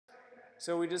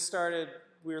So we just started,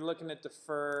 we were looking at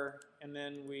defer, and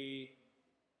then we,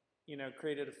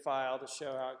 created a file to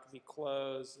show how it could be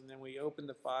closed, and then we opened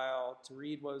the file to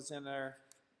read what was in there.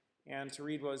 And to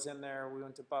read what was in there, we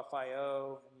went to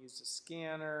buff.io and used a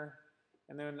scanner.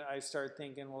 And then I started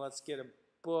thinking, well, let's get a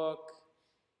book,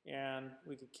 and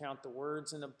we could count the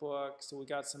words in a book. So we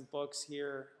got some books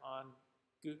here on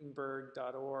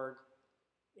Gutenberg.org.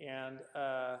 And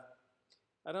I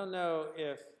don't know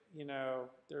if,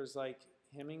 there's like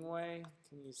Hemingway.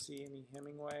 Can you see any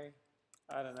Hemingway?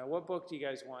 I don't know. What book do you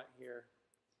guys want here?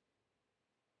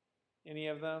 Any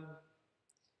of them?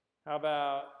 How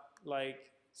about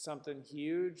like something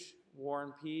huge, War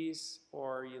and Peace,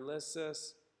 or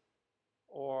Ulysses,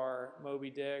 or Moby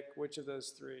Dick? Which of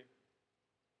those three?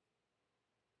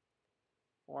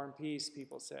 War and Peace,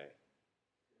 people say.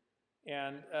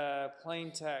 And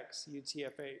plain text,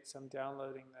 UTF-8, so I'm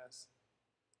downloading this.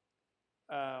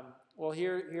 Well,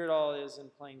 here it all is in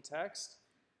plain text.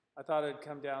 I thought it'd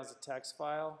come down as a text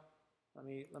file. Let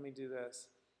me do this.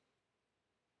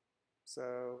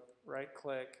 So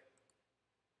right-click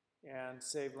and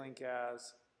save link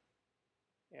as,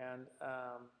 and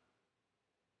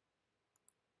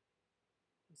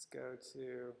let's go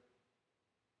to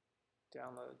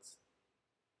downloads.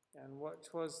 And what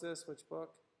was this? Which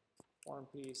book? War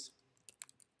and Peace.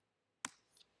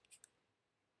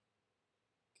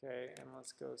 Okay, and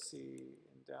let's go see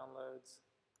in downloads.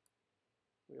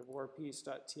 We have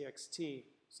warpeace.txt,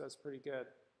 so that's pretty good.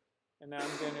 And now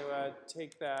I'm going to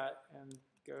take that and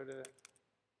go to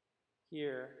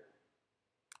here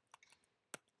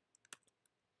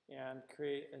and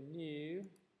create a new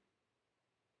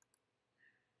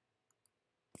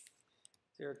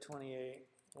 028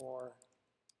 war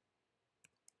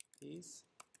piece.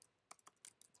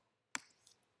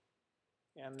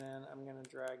 And then I'm going to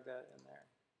drag that in there.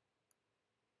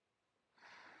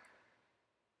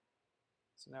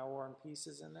 So now War and Peace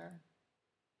is in there.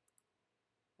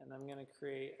 And I'm going to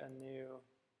create a new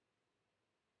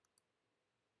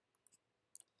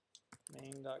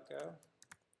main.go.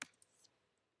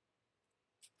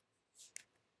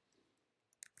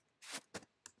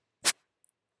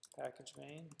 Package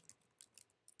main.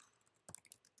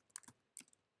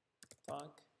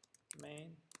 Func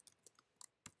main.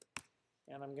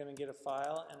 And I'm going to get a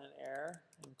file and an error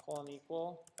and colon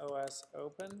equal os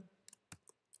open.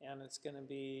 And it's going to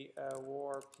be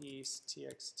war piece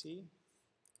txt.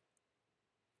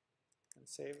 And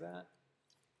save that.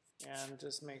 And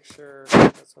just make sure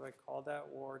that's what I called that,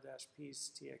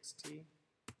 war-piece txt.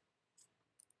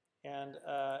 And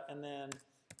then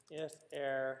if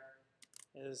error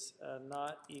is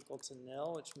not equal to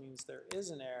nil, which means there is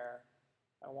an error,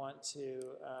 I want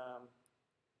to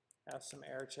have some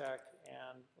error check,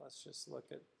 and let's just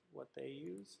look at what they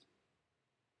used.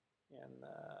 And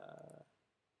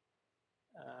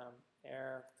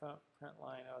error, print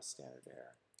line, standard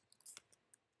error.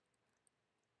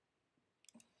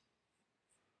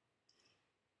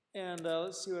 And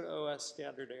let's see what OS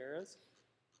standard error is.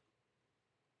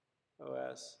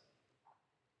 OS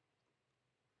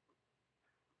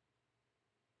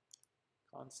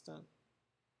constant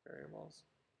variables.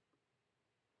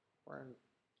 We're in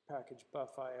package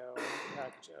buff.io,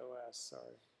 package OS,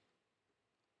 sorry.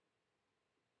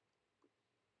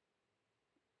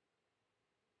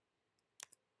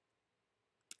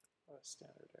 OS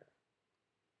standard error.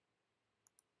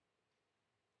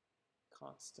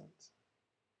 Constant.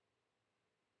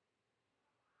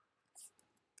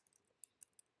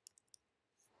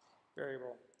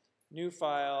 Variable. New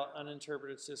file,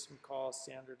 uninterpreted system call,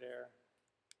 standard error.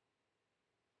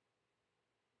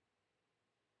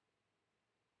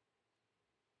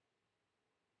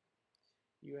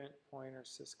 Uint pointer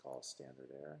syscall standard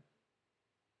error.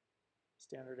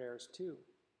 Standard error is 2.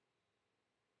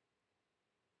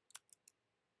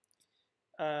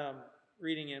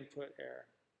 Reading input error.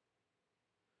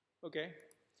 Okay,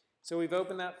 so we've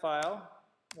opened that file,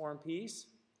 War and Peace,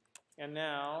 and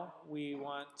now we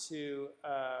want to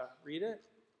read it.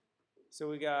 So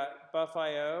we got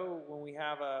buff.io when we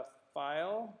have a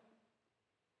file,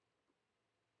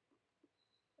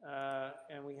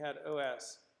 and we had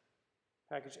OS,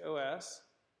 package OS,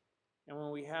 and when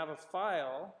we have a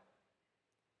file,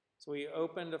 so we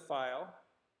opened a file,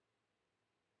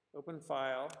 open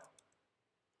file,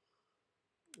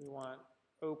 we want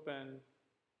open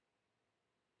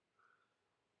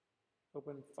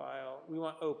file, we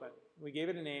want open. We gave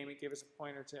it a name, it gave us a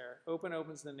pointer to error. Open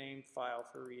opens the named file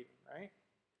for reading, right?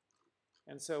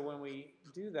 And so when we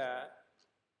do that,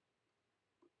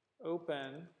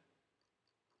 open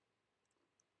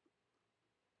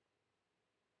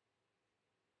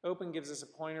Open gives us a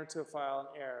pointer to a file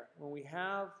and error. When we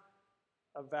have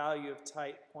a value of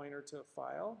type pointer to a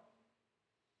file,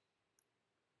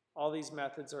 all these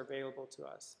methods are available to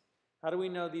us. How do we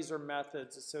know these are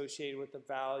methods associated with the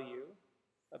value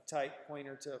of type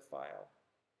pointer to a file?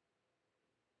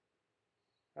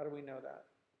 How do we know that?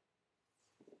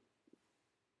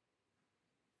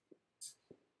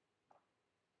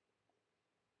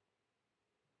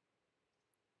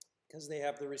 Because they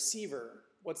have the receiver.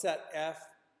 What's that F?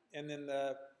 And then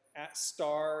the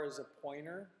star is a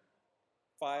pointer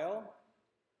file.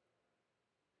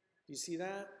 Do you see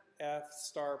that? F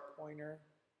star pointer.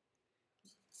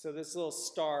 So this little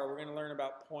star, we're going to learn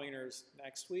about pointers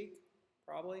next week,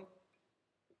 probably.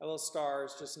 A little star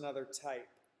is just another type.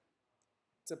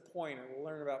 It's a pointer. We'll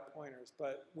learn about pointers.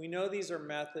 But we know these are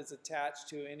methods attached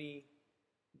to any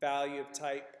value of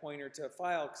type pointer to a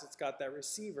file because it's got that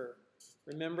receiver.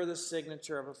 Remember the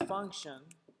signature of a function.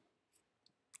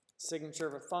 Signature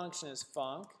of a function is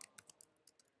func,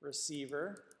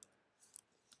 receiver,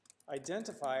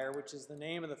 identifier, which is the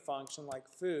name of the function like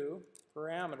foo,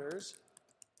 parameters,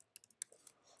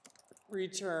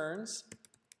 returns,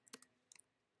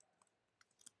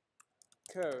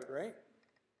 code, right?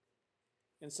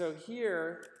 And so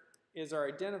here is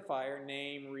our identifier,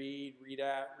 name, read,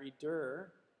 readat,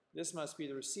 reader. This must be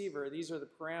the receiver. These are the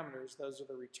parameters. Those are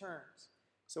the returns.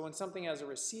 So when something has a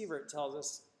receiver, it tells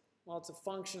us, well, it's a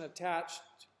function attached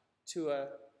to a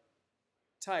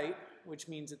type, which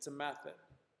means it's a method.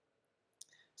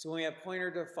 So when we have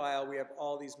pointer to a file, we have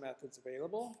all these methods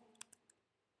available.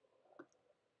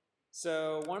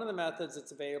 So one of the methods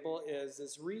that's available is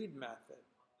this read method.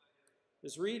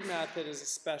 This read method is a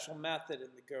special method in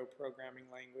the Go programming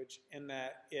language in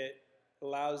that it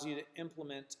allows you to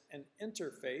implement an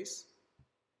interface.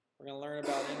 We're going to learn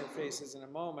about interfaces in a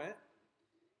moment.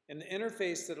 And the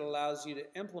interface that allows you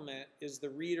to implement is the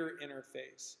reader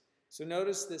interface. So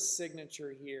notice this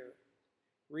signature here.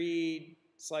 Read,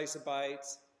 slice of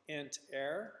bytes, int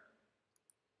error.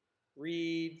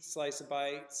 Read, slice of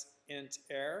bytes, int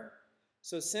error.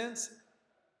 So since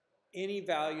any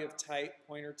value of type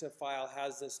pointer to file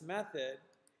has this method,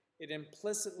 it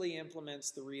implicitly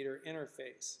implements the reader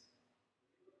interface.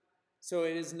 So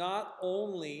it is not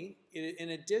only,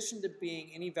 in addition to being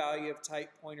any value of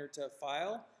type pointer to a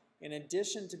file, in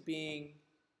addition to being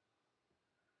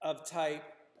of type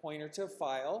pointer to a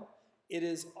file, it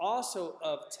is also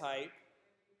of type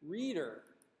reader.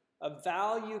 A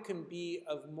value can be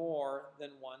of more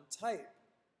than one type.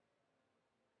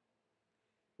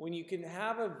 When you can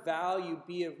have a value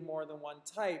be of more than one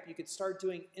type, you could start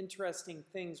doing interesting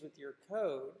things with your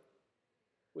code,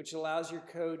 which allows your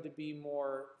code to be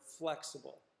more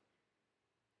flexible.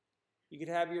 You could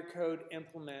have your code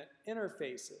implement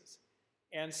interfaces.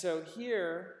 And so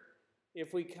here,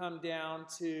 if we come down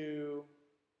to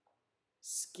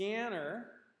scanner,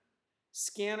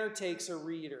 scanner takes a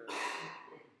reader.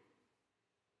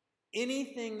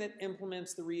 Anything that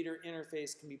implements the reader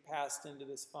interface can be passed into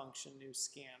this function, new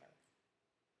scanner.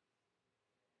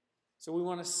 So we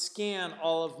want to scan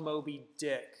all of Moby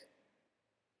Dick.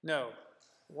 No,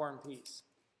 War and Peace.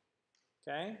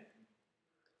 Okay?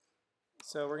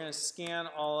 So we're going to scan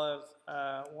all of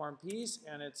War and Peace,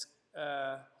 and it's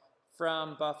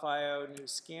from buff.io new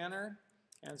scanner,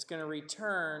 and it's going to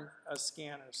return a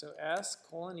scanner. So s :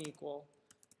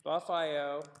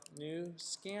 buff.io new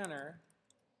scanner.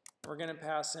 We're going to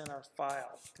pass in our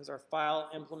file because our file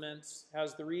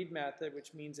has the read method,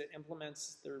 which means it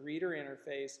implements the reader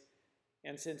interface.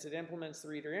 And since it implements the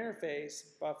reader interface,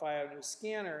 buff.io new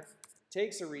scanner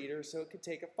takes a reader, so it could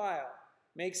take a file.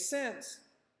 Makes sense.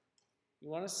 You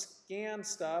want to scan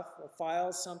stuff. A file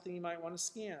is something you might want to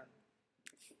scan.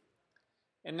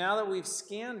 And now that we've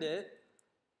scanned it,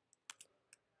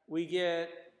 we get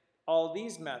all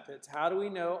these methods. How do we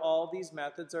know all these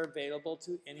methods are available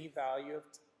to any value of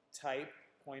type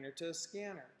pointer to a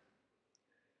scanner?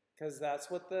 Because that's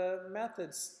what the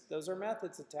methods, those are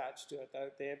methods attached to it.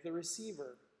 They have the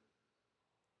receiver.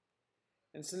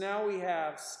 And so now we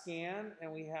have scan,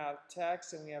 and we have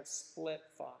text, and we have split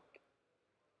func.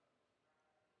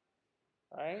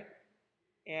 Right?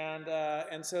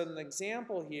 And so in the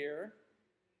example here,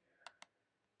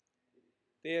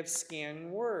 they have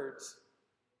scanning words.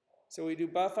 So we do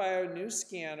buff.io new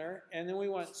scanner, and then we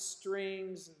want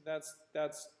strings. That's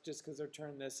just because they're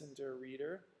turning this into a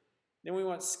reader. Then we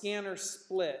want scanner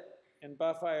split and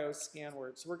buff.io scan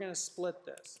words. So we're going to split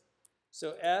this.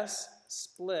 So s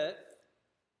split,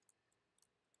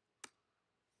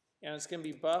 and it's going to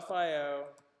be buff.io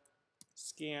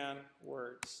scan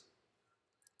words.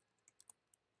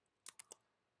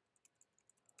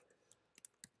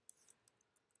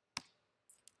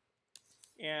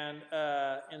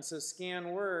 And so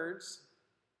scan words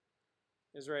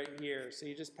is right here. So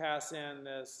you just pass in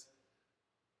this,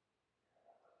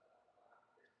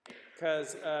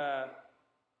 because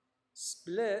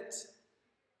split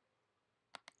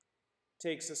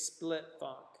takes a split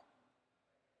func.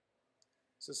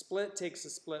 So split takes a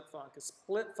split func. A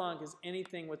split func is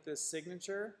anything with this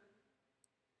signature.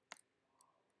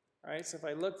 All right, so if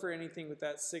I look for anything with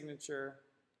that signature,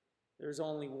 there's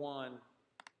only one.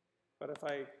 But if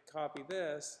I copy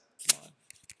this, come on.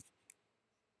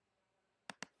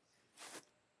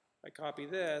 If I copy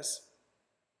this,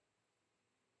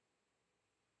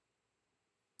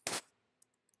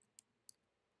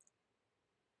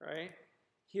 right?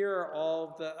 Here are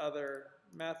all the other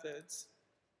methods.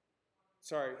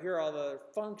 Sorry, here are all the other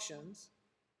functions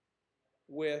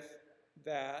with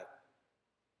that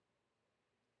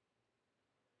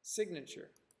signature.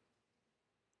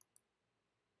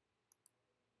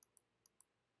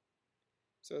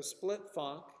 So split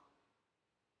func.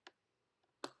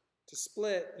 To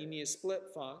split, you need a split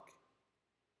func,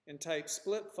 and type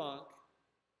split func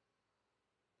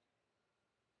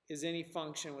is any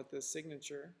function with this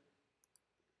signature,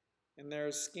 and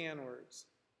there's scan words.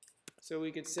 So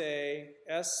we could say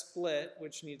split,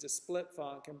 which needs a split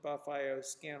func, and buff.io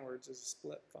scan words is a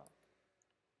split func.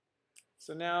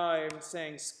 So now I'm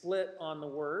saying split on the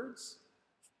words,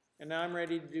 and now I'm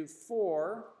ready to do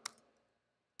for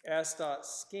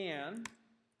s.scan,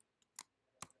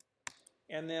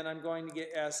 and then I'm going to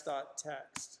get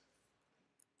s.text.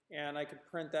 And I could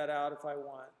print that out if I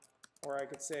want, or I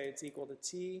could say it's equal to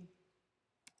t,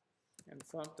 and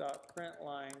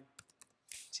func.println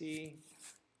t.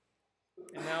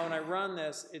 And now when I run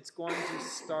this, it's going to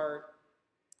start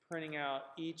printing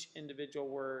out each individual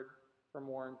word from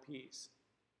War and Peace.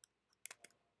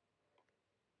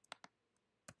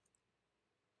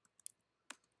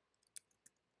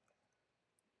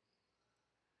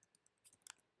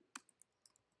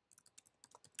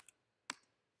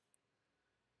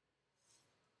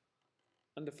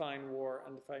 Undefined war,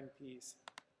 undefined peace.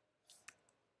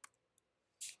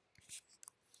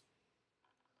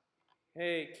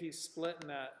 Hey, keep splitting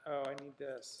that. Oh, I need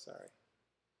this. Sorry.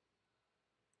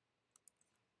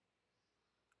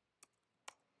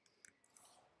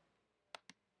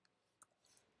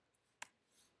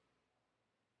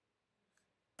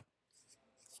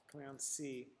 Command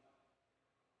C.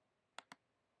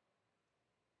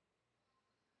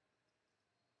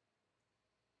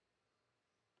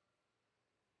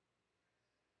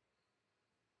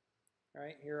 All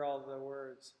right, here are all the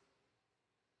words.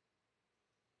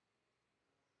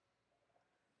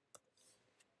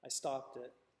 I stopped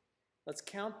it. Let's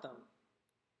count them.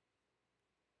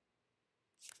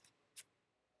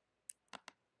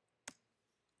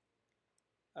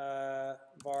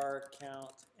 Var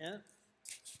count int,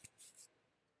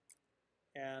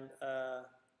 and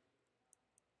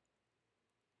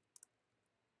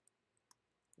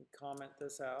comment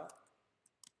this out.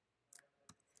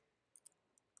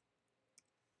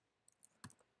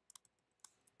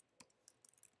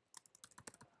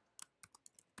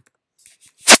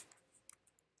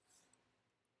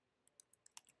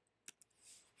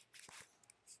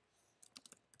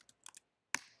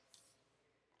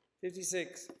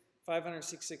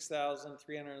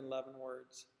 $566,311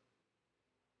 words.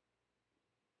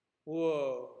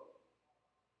 Whoa.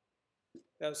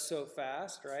 That was so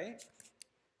fast, right?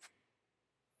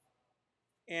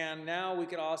 And now we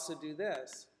could also do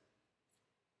this.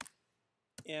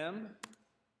 M :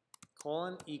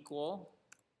 equal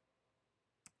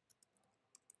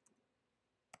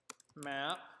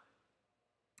map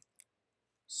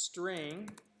string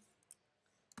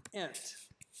int.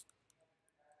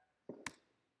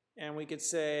 And we could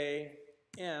say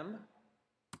m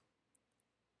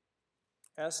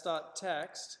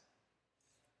s.text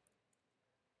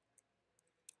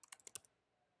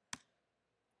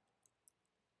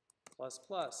plus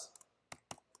plus.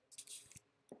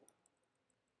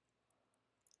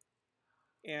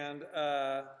 And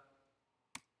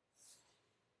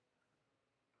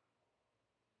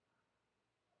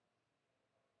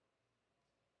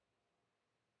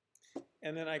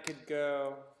then I could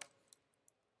go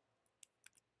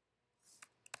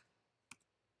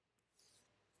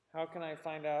how can I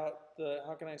find out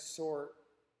how can I sort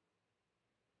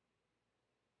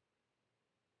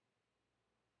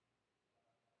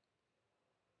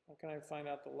how can I find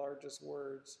out the largest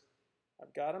words?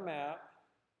 I've got a map,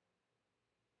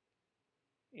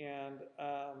 and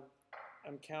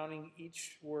I'm counting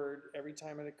each word every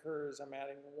time it occurs. I'm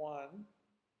adding 1.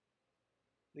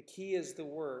 The key is the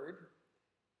word.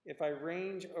 If I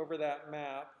range over that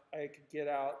map, I could get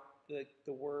out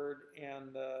the word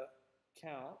and the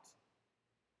count.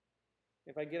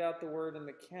 If I get out the word and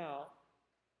the count,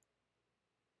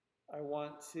 I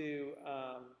want to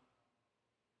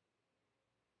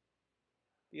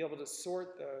be able to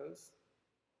sort those.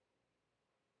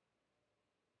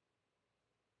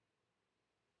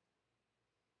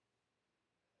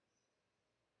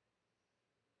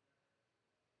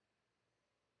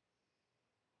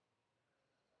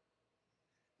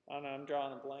 I don't know, I'm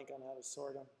drawing a blank on how to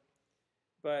sort them.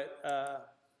 But I'm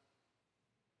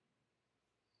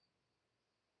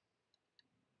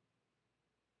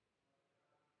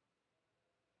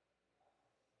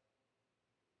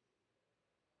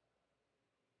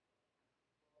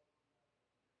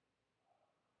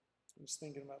just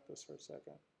thinking about this for a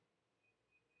second.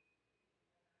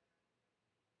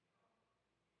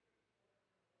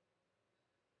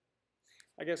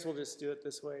 I guess we'll just do it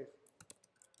this way.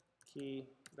 Key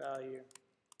value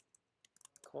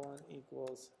colon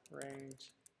equals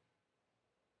range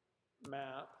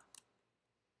map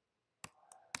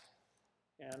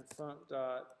and func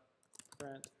dot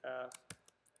printf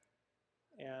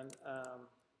and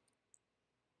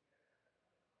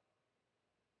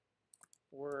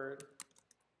word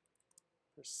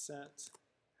 %s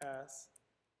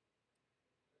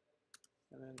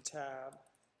and then tab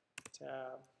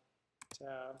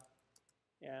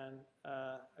and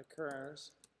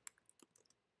occurs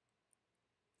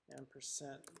and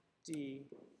 %d,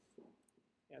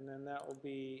 and then that will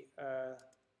be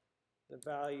the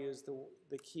value is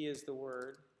the key is the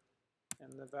word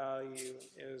and the value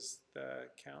is the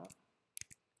count.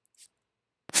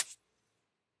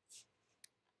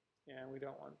 And we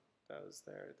don't want those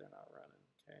there, they're not running,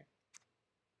 okay.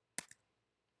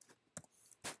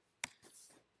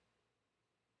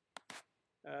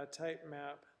 Type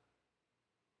map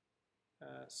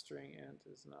string int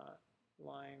is not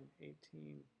line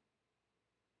 18.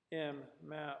 M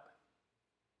map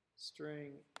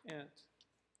string int.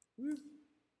 Woo.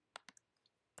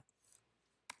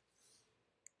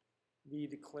 Be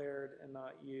declared and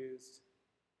not used.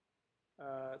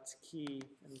 It's key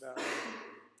and value.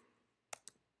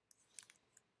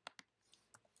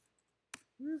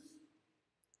 Woo.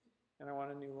 And I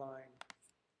want a new line.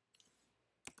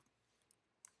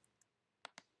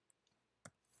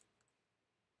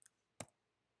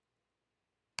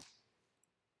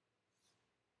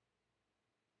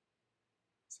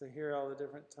 So here are all the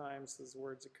different times those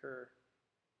words occur.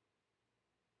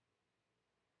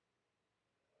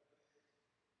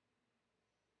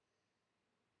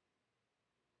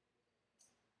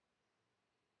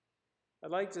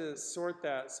 I'd like to sort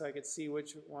that so I could see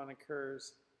which one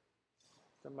occurs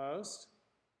the most.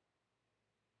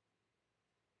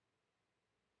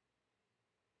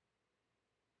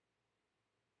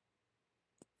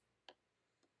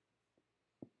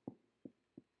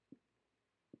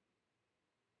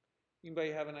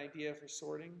 Anybody have an idea for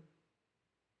sorting?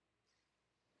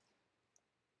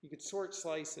 You could sort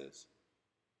slices.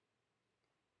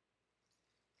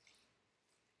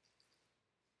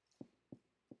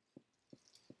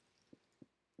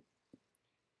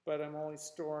 But I'm only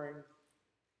storing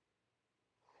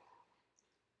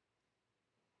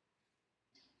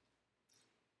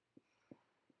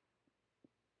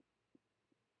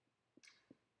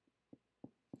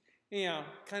anyhow,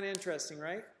 kind of interesting,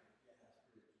 right?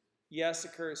 Yes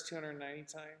occurs 290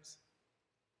 times.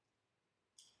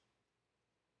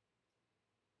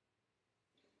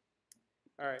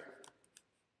 All right.